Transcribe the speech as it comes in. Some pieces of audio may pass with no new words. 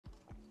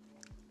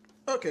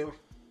Okay.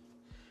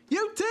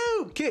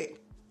 YouTube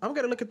kick. I'm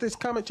gonna look at this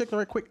comment section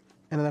right quick,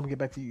 and then I'm gonna get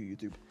back to you,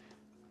 YouTube.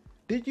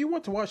 Did you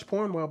want to watch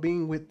porn while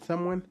being with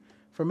someone?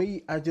 For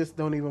me, I just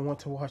don't even want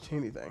to watch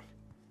anything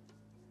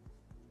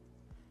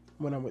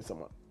when I'm with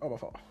someone on my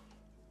phone.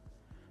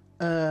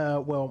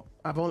 Well,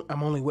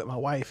 I'm only with my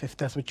wife, if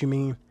that's what you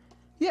mean.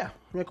 Yeah,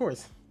 of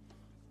course.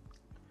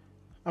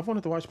 I've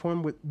wanted to watch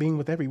porn with being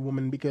with every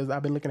woman because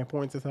I've been looking at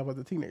porn since I was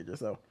a teenager.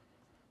 So,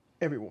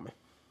 every woman.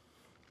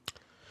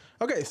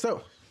 Okay,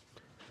 so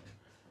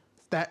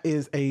that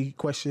is a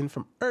question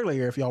from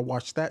earlier. If y'all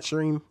watched that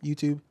stream,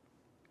 YouTube,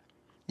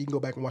 you can go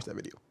back and watch that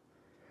video.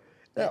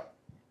 Now,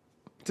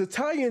 to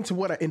tie into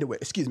what I ended with,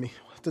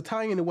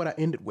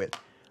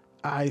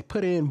 I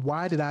put in,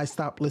 why did I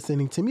stop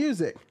listening to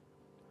music?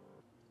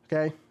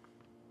 Okay.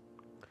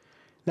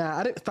 Now,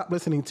 I didn't stop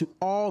listening to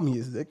all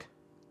music,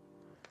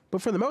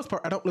 but for the most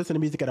part, I don't listen to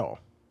music at all.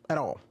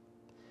 Y'all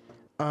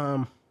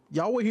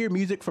will hear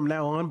music from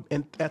now on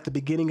and at the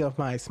beginning of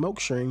my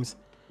smoke streams,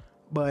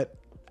 but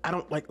I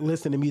don't like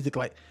listen to music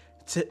like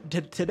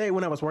today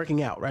when I was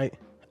working out, right?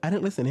 I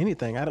didn't listen to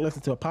anything. I didn't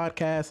listen to a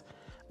podcast.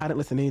 I didn't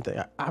listen to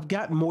anything. I've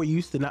gotten more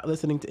used to not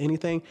listening to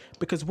anything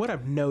because what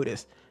I've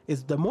noticed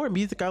is the more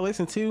music I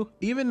listen to,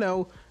 even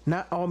though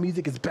not all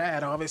music is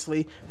bad,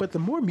 obviously, but the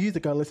more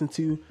music I listen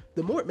to,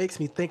 the more it makes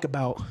me think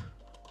about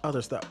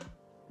other stuff.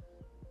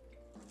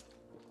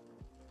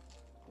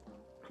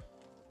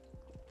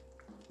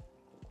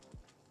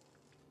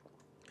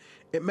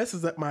 It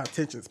messes up my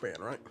attention span,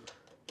 right?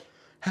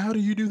 How do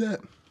you do that?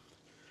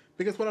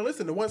 Because when I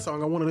listen to one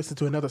song, I want to listen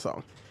to another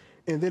song.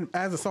 And then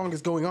as the song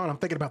is going on, I'm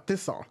thinking about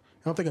this song.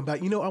 And I'm thinking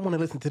about, I want to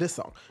listen to this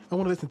song. I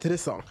want to listen to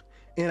this song.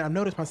 And I've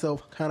noticed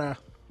myself kind of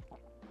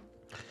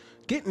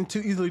getting too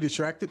easily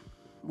distracted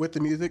with the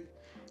music.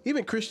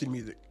 Even Christian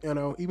music,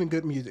 even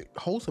good music,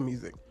 wholesome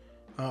music.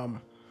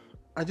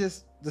 I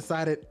just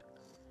decided,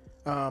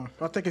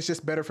 I think it's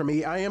just better for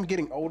me. I am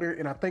getting older,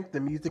 and I think the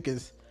music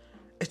it's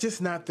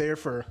just not there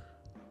for...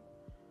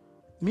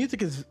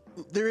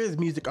 There is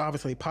music,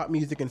 obviously, pop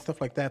music and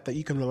stuff like that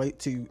you can relate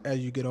to as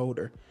you get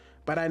older.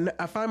 But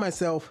I find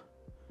myself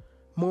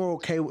more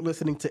okay with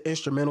listening to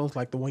instrumentals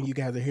like the one you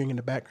guys are hearing in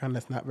the background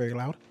that's not very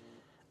loud.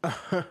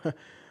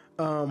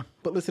 But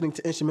listening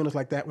to instrumentals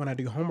like that when I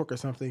do homework or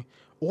something,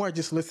 or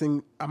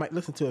I might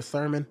listen to a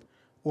sermon,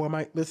 or I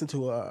might listen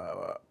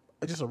to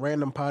just a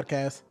random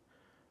podcast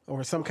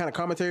or some kind of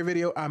commentary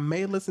video. I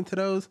may listen to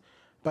those,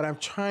 but I'm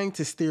trying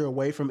to steer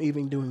away from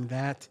even doing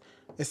that,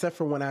 except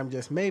for when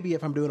maybe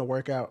if I'm doing a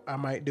workout, I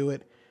might do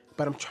it.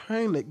 But I'm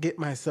trying to get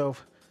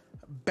myself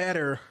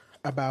better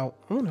about,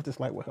 I wonder if this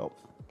light will help.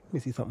 Let me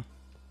see something.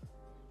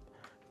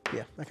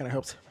 Yeah, that kind of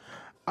helps.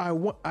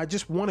 I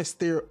just want to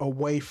steer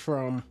away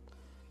from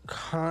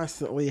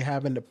constantly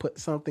having to put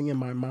something in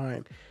my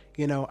mind.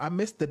 I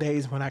miss the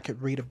days when I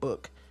could read a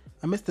book.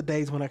 I miss the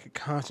days when I could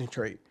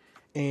concentrate.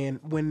 And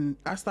when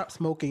I stopped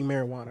smoking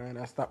marijuana and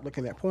I stopped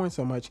looking at porn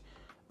so much,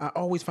 I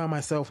always find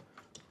myself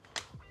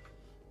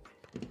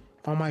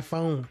on my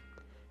phone,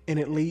 and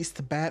it leads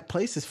to bad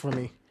places for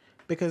me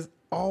because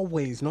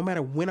always, no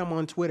matter when I'm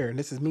on Twitter, and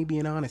this is me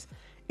being honest,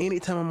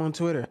 anytime I'm on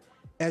Twitter,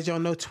 as y'all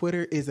know,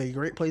 Twitter is a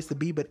great place to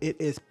be, but it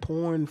is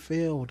porn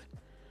filled.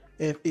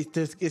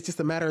 It's just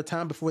a matter of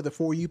time before the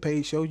For You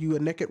page shows you a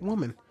naked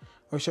woman,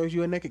 or shows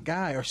you a naked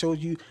guy, or shows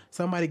you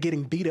somebody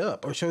getting beat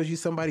up, or shows you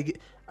somebody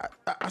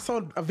I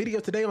saw a video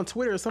today on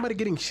Twitter of somebody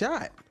getting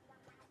shot.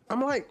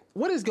 I'm like,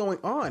 what is going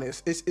on?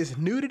 It's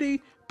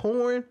nudity,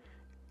 porn,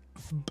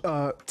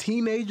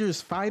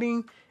 teenagers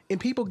fighting, and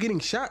people getting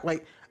shot.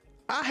 Like,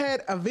 I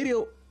had a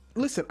video.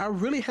 Listen, I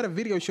really had a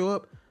video show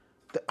up.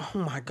 Oh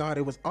my God,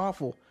 it was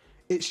awful.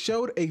 It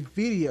showed a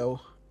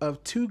video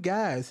of two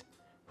guys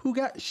who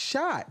got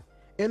shot,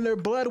 and their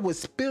blood was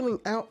spilling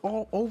out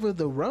all over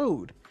the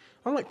road.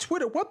 I'm like,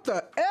 Twitter, what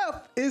the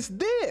F is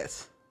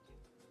this?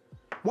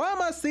 Why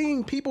am I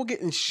seeing people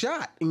getting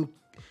shot and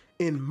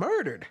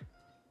murdered?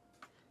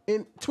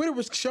 And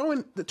Twitter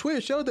showed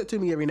that to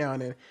me every now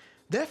and then.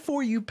 That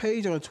For You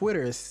page on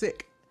Twitter is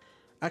sick.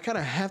 I kind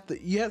of have to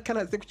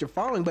stick with your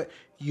following, but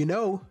you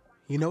know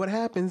what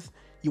happens.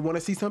 You want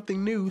to see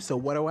something new, so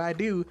what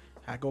do?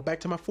 I go back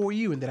to my For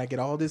You, and then I get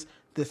all this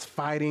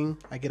fighting.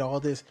 I get all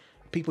this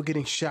people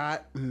getting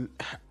shot, and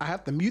I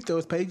have to mute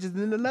those pages, and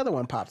then another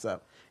one pops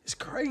up. It's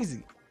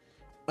crazy.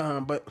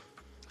 But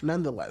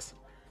nonetheless,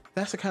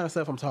 that's the kind of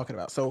stuff I'm talking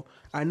about. So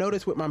I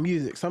notice with my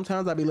music,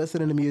 sometimes I'll be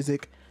listening to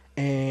music,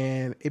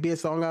 and it'd be a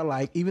song I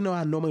like, even though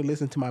I normally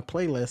listen to my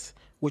playlist,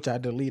 which I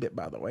deleted,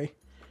 by the way.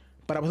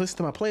 But I was listening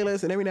to my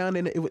playlist, and every now and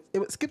then it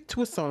would skip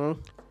to a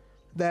song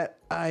that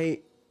I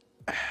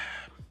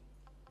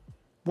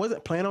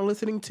wasn't planning on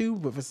listening to,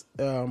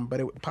 but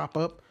it would pop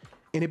up,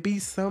 and it'd be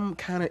some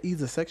kind of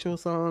either sexual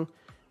song,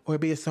 or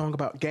it'd be a song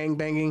about gang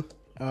banging,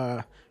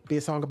 be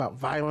a song about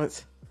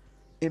violence,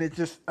 and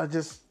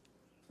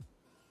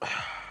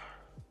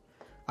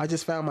I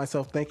just found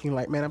myself thinking,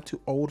 like, man, I'm too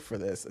old for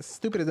this. As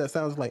stupid as that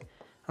sounds, like,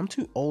 I'm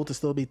too old to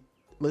still be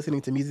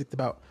listening to music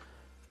about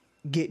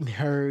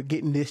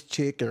getting this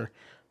chick, or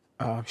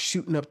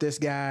shooting up this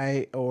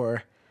guy,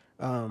 or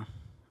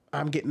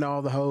I'm getting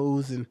all the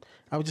hoes, and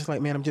I was just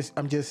like, man,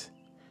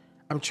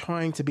 I'm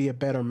trying to be a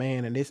better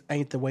man, and this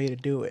ain't the way to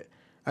do it.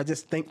 I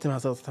just think to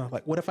myself sometimes,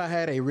 like, what if I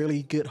had a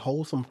really good,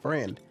 wholesome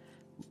friend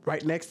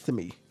right next to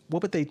me?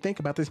 What would they think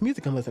about this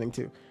music I'm listening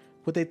to?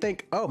 Would they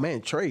think, oh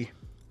man, Trey,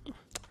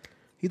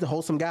 he's a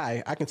wholesome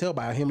guy. I can tell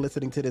by him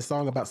listening to this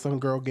song about some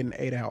girl getting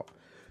ate out.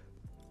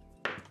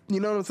 You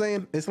know what I'm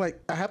saying? It's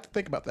like, I have to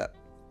think about that.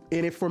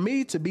 And if for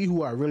me to be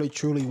who I really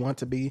truly want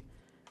to be,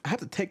 I have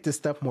to take this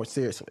stuff more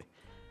seriously.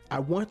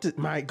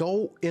 My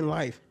goal in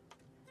life,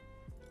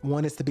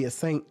 one is to be a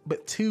saint,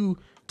 but two,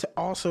 to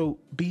also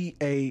be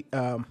a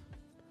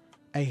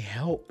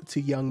help to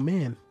young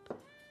men.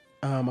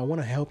 I want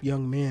to help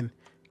young men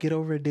get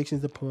over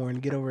addictions of porn,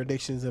 get over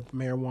addictions of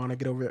marijuana,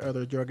 get over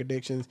other drug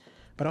addictions.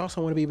 But I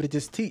also want to be able to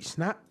just teach,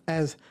 not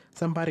as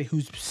somebody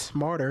who's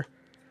smarter,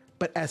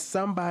 but as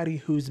somebody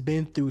who's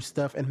been through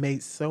stuff and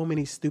made so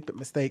many stupid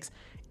mistakes.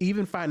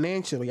 Even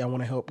financially, I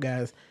want to help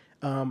guys.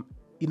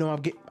 You know,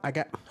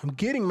 I'm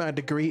getting my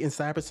degree in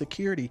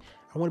cybersecurity.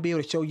 I want to be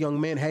able to show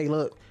young men, hey,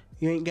 look,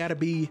 you ain't got to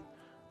be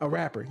a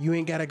rapper. You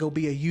ain't got to go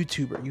be a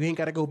YouTuber. You ain't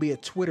got to go be a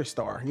Twitter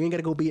star. You ain't got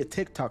to go be a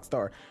TikTok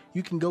star.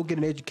 You can go get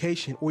an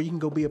education, or you can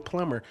go be a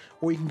plumber,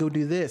 or you can go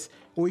do this,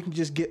 or you can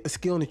just get a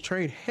skill in the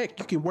trade. Heck,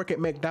 you can work at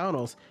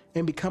McDonald's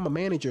and become a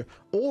manager,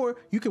 or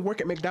you can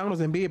work at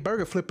McDonald's and be a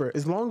burger flipper.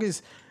 As long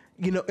as,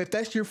 you know, if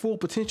that's your full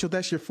potential,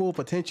 that's your full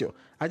potential.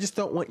 I just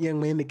don't want young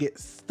men to get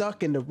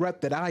stuck in the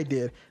rut that I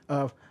did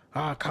of,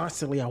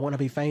 constantly, I want to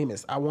be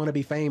famous. I want to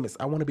be famous.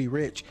 I want to be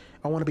rich.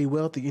 I want to be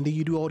wealthy. And then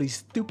you do all these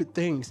stupid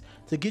things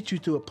to get you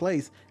to a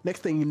place. Next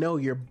thing you know,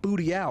 you're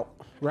booty out,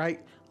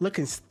 right?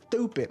 Looking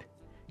stupid.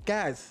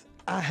 Guys,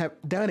 I have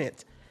done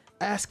it.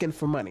 Asking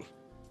for money.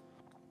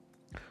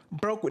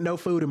 Broke with no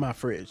food in my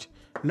fridge.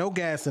 No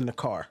gas in the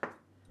car.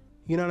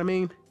 You know what I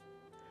mean?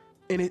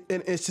 And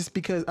it's just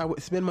because I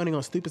would spend money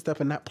on stupid stuff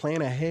and not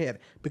plan ahead,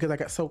 because I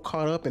got so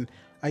caught up, and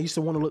I used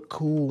to want to look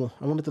cool.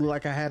 I wanted to look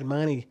like I had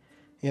money,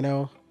 you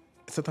know?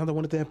 Sometimes I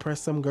wanted to impress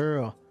some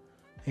girl,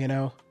 you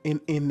know,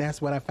 and that's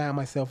what I found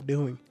myself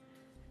doing.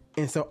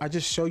 And so I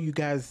just show you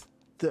guys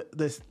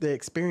the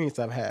experience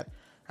I've had.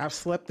 I've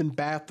slept in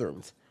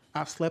bathrooms.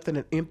 I've slept in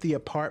an empty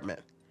apartment.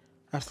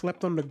 I've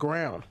slept on the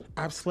ground.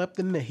 I've slept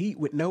in the heat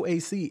with no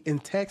AC in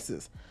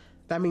Texas.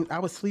 That means I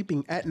was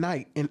sleeping at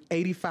night in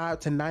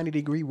 85 to 90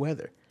 degree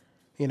weather.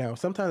 You know,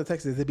 sometimes in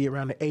Texas it'd be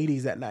around the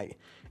 80s at night.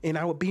 And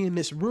I would be in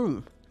this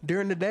room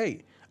during the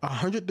day,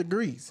 100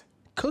 degrees,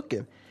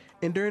 cooking.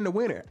 And during the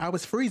winter, I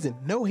was freezing,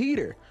 no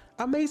heater.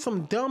 I made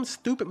some dumb,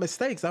 stupid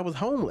mistakes. I was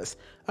homeless.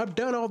 I've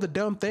done all the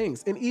dumb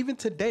things. And even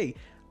today,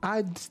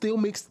 I still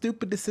make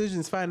stupid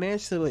decisions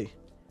financially.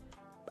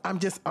 I'm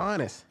just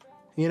honest,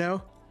 you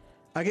know?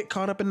 I get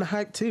caught up in the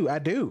hype too. I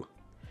do.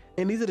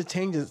 And these are the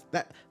changes.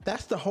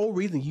 That's the whole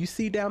reason you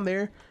see down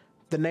there.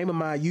 The name of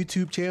my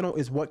YouTube channel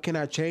is What Can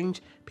I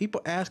Change? People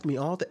ask me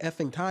all the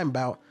effing time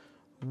about,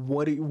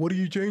 what are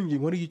you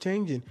changing? What are you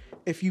changing?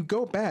 If you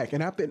go back,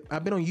 and I've been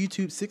on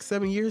YouTube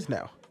 6-7 years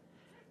now.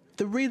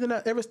 The reason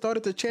I ever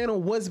started the channel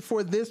was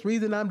for this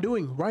reason I'm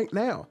doing right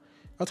now.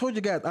 I told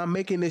you guys I'm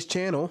making this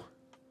channel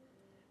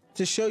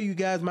to show you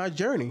guys my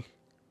journey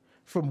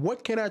from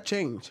what can I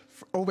change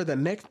for over the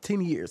next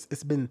 10 years.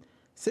 It's been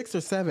 6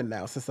 or 7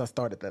 now since I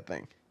started that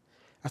thing.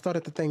 I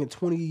started the thing in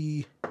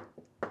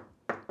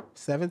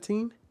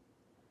 2017.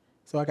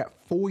 So I got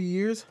 4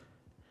 years.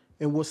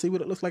 And we'll see what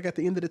it looks like at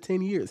the end of the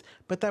 10 years.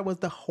 But that was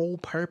the whole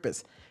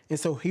purpose. And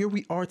so here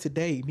we are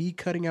today, me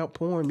cutting out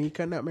porn, me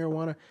cutting out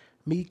marijuana,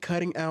 me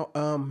cutting out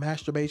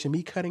masturbation,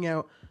 me cutting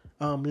out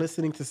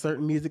listening to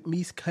certain music,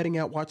 me cutting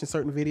out watching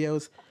certain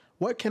videos.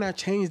 What can I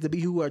change to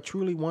be who I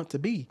truly want to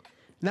be?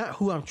 Not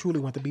who I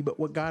truly want to be, but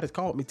what God has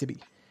called me to be.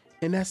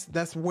 And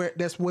that's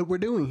what we're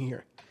doing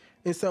here.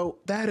 And so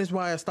that is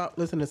why I stopped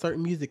listening to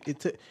certain music. It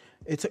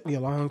took me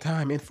a long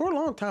time. And for a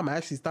long time, I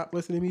actually stopped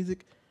listening to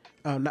music.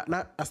 I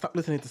stopped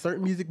listening to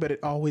certain music, but it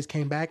always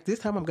came back. This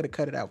time I'm going to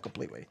cut it out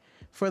completely.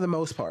 For the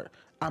most part,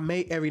 I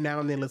may every now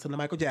and then listen to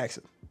Michael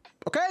Jackson.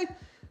 Okay?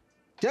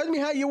 Judge me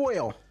how you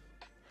will.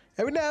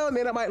 Every now and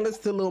then I might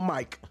listen to Lil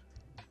Mike.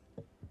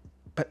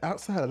 But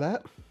outside of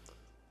that,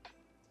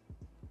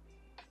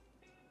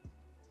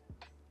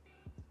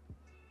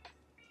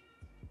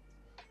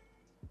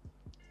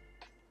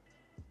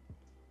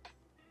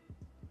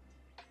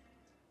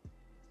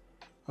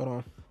 hold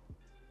on.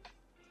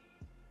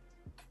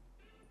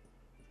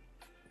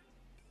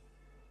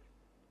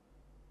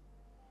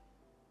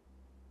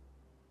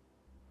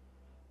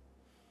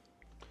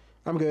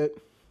 I'm good.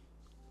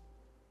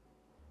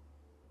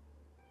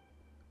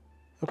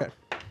 Okay.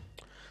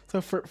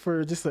 So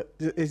for just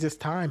it's just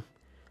time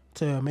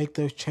to make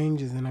those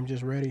changes, and I'm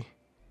just ready.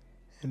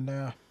 And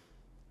I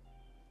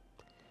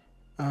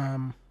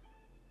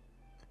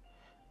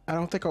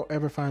don't think I'll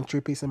ever find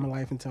true peace in my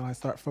life until I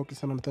start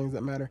focusing on the things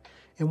that matter.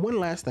 And one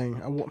last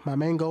thing, my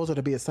main goals are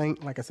to be a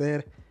saint, like I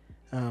said,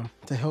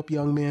 to help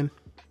young men.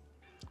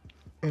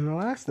 And the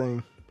last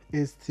thing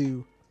is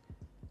to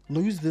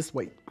lose this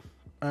weight.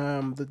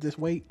 This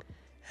weight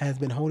has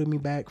been holding me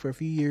back for a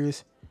few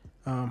years.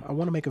 I'm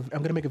gonna make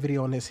a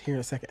video on this here in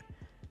a second.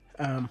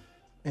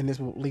 and this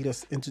will lead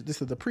us into,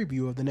 this is the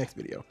preview of the next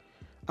video.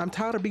 I'm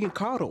tired of being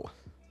coddled.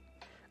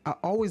 I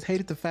always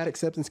hated the fat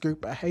acceptance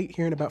group. I hate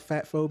hearing about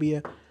fat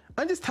phobia.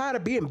 I'm just tired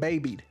of being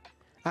babied.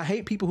 I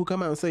hate people who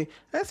come out and say,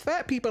 that's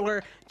fat people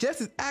are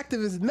just as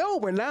active as, no,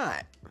 we're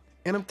not.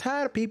 And I'm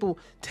tired of people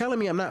telling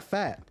me I'm not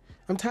fat.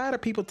 I'm tired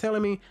of people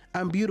telling me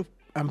I'm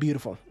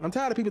beautiful. I'm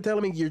tired of people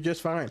telling me you're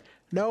just fine.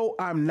 No,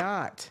 I'm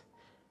not.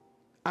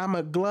 I'm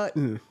a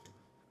glutton.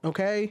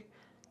 Okay?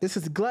 This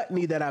is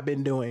gluttony that I've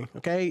been doing.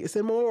 Okay? It's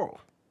immoral.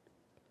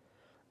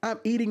 I'm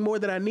eating more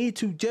than I need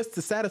to just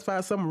to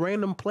satisfy some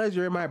random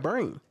pleasure in my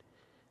brain.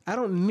 I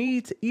don't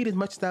need to eat as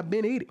much as I've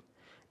been eating.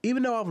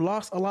 Even though I've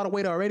lost a lot of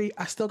weight already,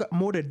 I still got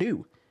more to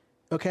do.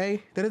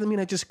 Okay? That doesn't mean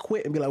I just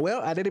quit and be like,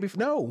 well, I did it before.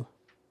 No.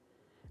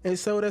 And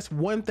so that's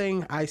one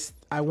thing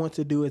I want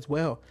to do as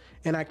well.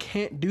 And I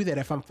can't do that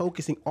if I'm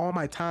focusing all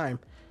my time.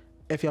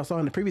 If y'all saw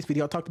in the previous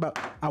video, I talked about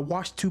I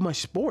watch too much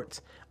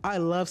sports. I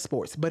love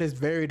sports, but it's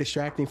very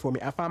distracting for me.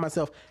 I find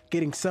myself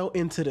getting so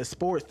into the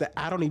sports that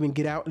I don't even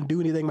get out and do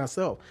anything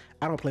myself.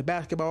 I don't play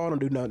basketball. I don't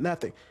do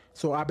nothing.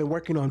 So I've been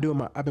working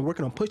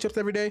on push-ups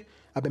every day.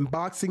 I've been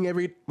boxing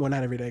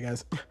not every day,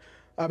 guys.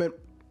 I've been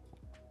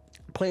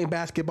playing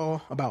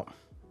basketball about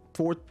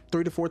 3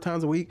 to 4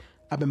 times a week.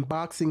 I've been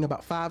boxing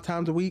about 5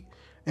 times a week,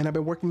 and I've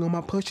been working on my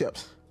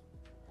push-ups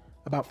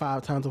about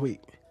 5 times a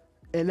week.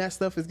 And that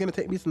stuff is going to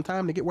take me some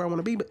time to get where I want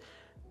to be, but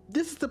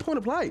this is the point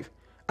of life.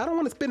 I don't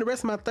want to spend the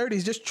rest of my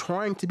 30s just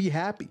trying to be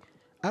happy.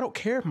 I don't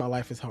care if my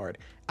life is hard.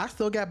 I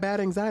still got bad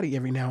anxiety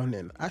every now and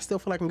then. I still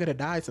feel like I'm going to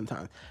die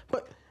sometimes.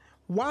 But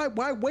why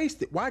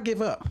waste it? Why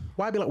give up?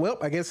 Why be like, well,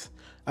 I guess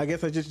I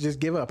just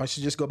give up. I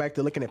should just go back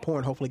to looking at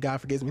porn. Hopefully God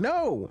forgives me.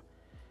 No.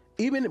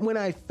 Even when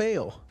I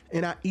fail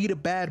and I eat a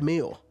bad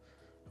meal,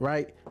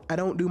 right? I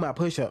don't do my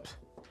push-ups.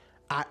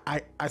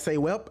 I say,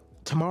 well,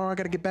 tomorrow I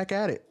got to get back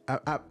at it.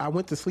 I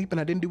went to sleep and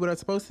I didn't do what I was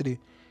supposed to do.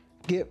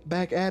 Get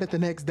back at it the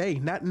next day,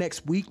 not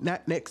next week,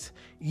 not next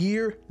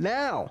year.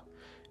 Now,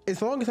 as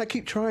long as I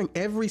keep trying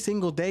every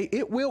single day,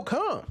 it will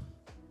come.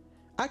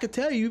 I could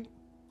tell you,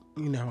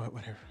 you know what,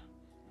 whatever.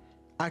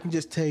 I can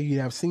just tell you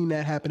that I've seen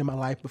that happen in my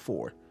life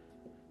before.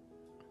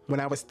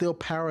 When I was still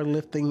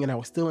powerlifting and I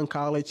was still in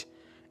college,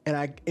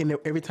 and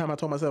every time I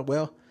told myself,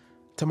 well,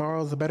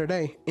 tomorrow's a better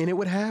day, and it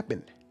would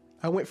happen.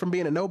 I went from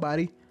being a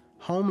nobody,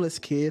 homeless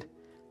kid,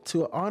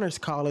 to an honors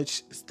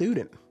college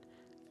student.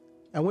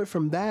 I went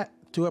from that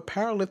to a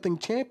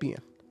powerlifting champion.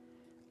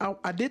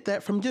 I did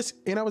that from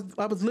and I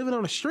was living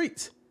on the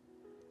streets.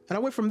 And I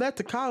went from that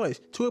to college,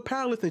 to a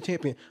powerlifting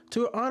champion,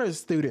 to an honors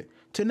student,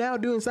 to now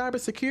doing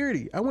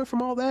cybersecurity. I went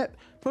from all that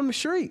from the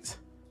streets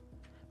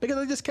because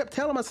I just kept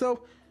telling myself,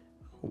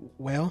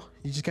 well,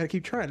 you just got to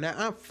keep trying. Now,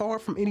 I'm far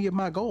from any of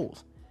my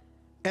goals.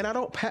 And I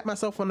don't pat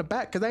myself on the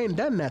back because I ain't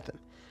done nothing.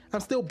 I'm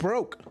still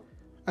broke.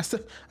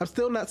 I'm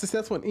still not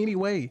successful in any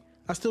way.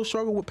 I still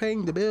struggle with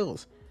paying the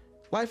bills.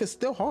 Life is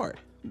still hard.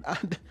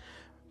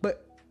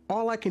 But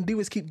all I can do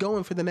is keep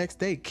going for the next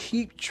day.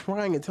 Keep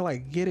trying until I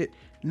get it,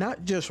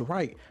 not just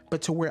right,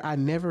 but to where I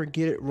never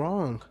get it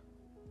wrong.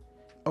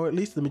 Or at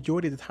least the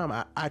majority of the time,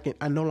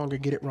 I no longer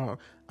get it wrong.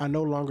 I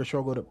no longer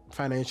struggle to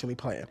financially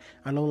plan.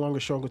 I no longer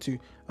struggle to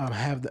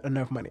have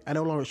enough money. I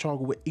no longer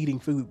struggle with eating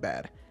food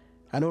bad.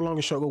 I no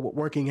longer struggle with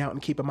working out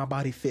and keeping my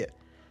body fit.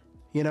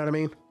 You know what I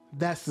mean?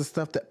 That's the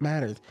stuff that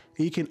matters.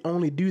 You can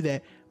only do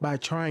that by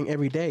trying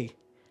every day.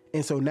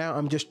 And so now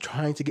I'm just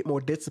trying to get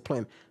more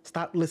disciplined.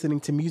 Stop listening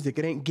to music.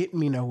 It ain't getting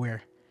me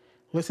nowhere.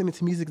 Listening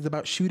to music is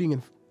about shooting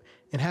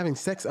and having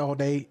sex all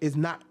day is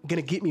not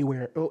going to get me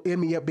where it'll end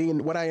me up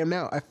being what I am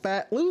now, a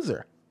fat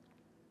loser.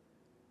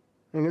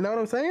 You know what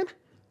I'm saying?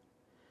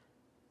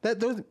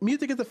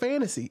 Music is a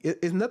fantasy.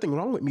 There's nothing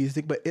wrong with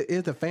music, but it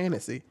is a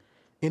fantasy.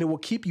 And it will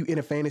keep you in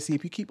a fantasy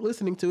if you keep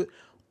listening to it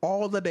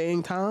all the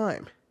dang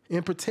time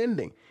and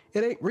pretending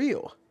it ain't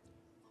real.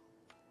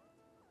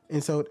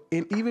 And so,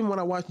 even when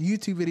I watch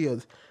YouTube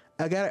videos,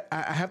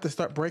 I have to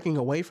start breaking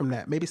away from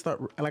that. Maybe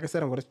like I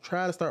said, I'm going to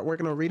try to start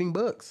working on reading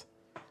books,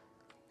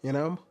 you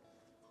know,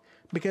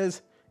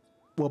 because,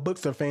 well,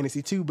 books are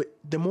fantasy too, but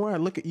the more I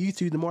look at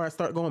YouTube, the more I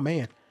start going,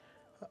 man,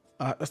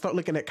 I start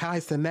looking at Kai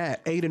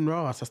Cenat, Aiden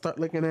Ross. I start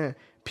looking at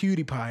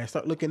PewDiePie. I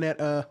start looking at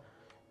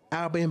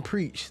Alvin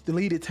Preach, the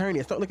lead attorney.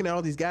 I start looking at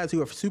all these guys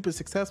who are super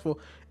successful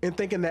and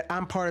thinking that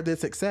I'm part of their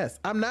success.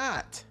 I'm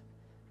not.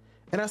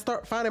 And I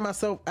start finding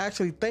myself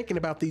actually thinking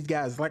about these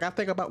guys. Like I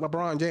think about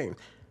LeBron James,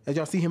 as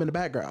y'all see him in the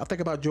background. I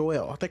think about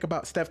Joel. I think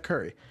about Steph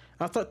Curry.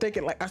 I start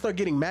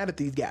getting mad at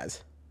these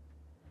guys.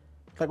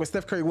 Like when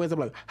Steph Curry wins, I'm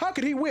like, how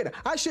could he win?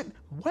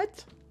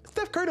 What?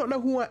 Steph Curry don't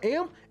know who I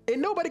am, and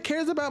nobody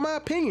cares about my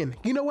opinion.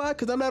 You know why?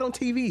 Because I'm not on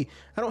TV.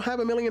 I don't have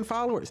 1 million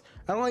followers.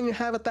 I don't even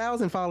have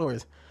 1,000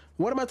 followers.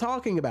 What am I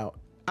talking about?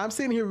 I'm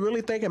sitting here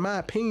really thinking my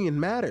opinion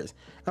matters.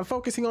 I'm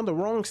focusing on the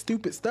wrong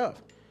stupid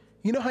stuff.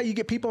 You know how you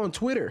get people on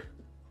Twitter?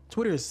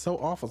 Twitter is so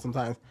awful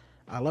sometimes.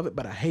 I love it,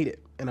 but I hate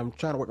it. And I'm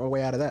trying to work my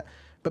way out of that.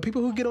 But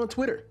people who get on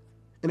Twitter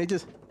and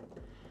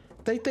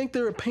they think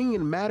their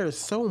opinion matters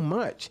so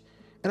much.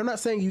 And I'm not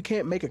saying you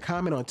can't make a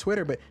comment on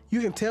Twitter, but you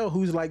can tell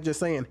who's like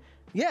just saying,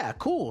 yeah,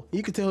 cool.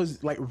 You can tell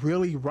who's like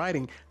really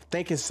writing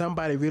thinking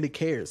somebody really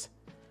cares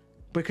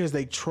because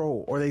they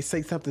troll or they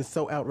say something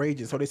so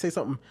outrageous or they say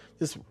something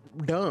just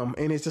dumb.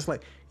 And it's just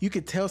like, you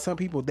could tell some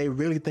people they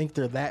really think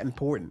they're that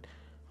important.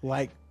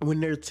 Like when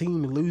their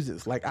team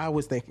loses, like I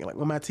was thinking, like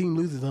when my team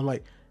loses, I'm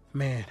like,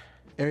 man,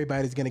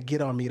 everybody's going to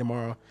get on me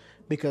tomorrow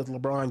because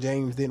LeBron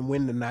James didn't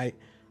win tonight.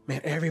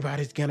 Man,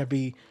 everybody's going to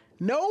be,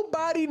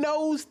 nobody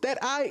knows that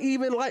I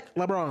even like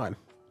LeBron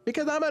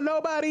because I'm a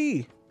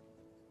nobody.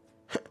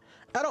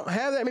 I don't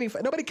have that many,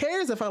 nobody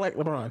cares if I like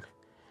LeBron.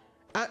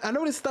 I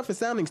know this stuff is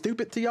sounding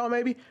stupid to y'all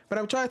maybe, but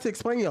I'm trying to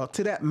explain y'all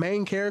to that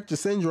main character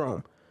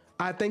syndrome.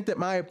 I think that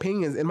my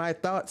opinions and my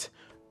thoughts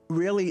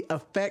really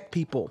affect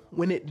people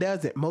when it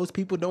doesn't. Most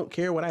people don't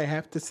care what I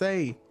have to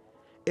say.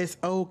 It's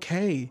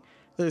okay.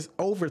 There's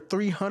over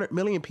 300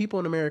 million people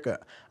in America.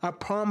 I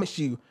promise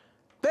you,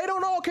 they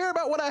don't all care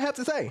about what I have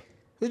to say.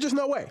 There's just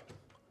no way.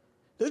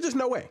 There's just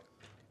no way.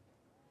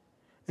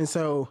 And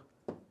so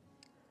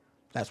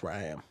that's where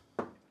I am.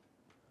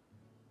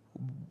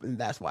 And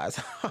that's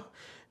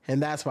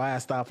why I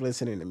stopped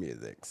listening to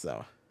music.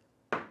 So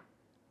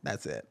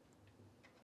that's it.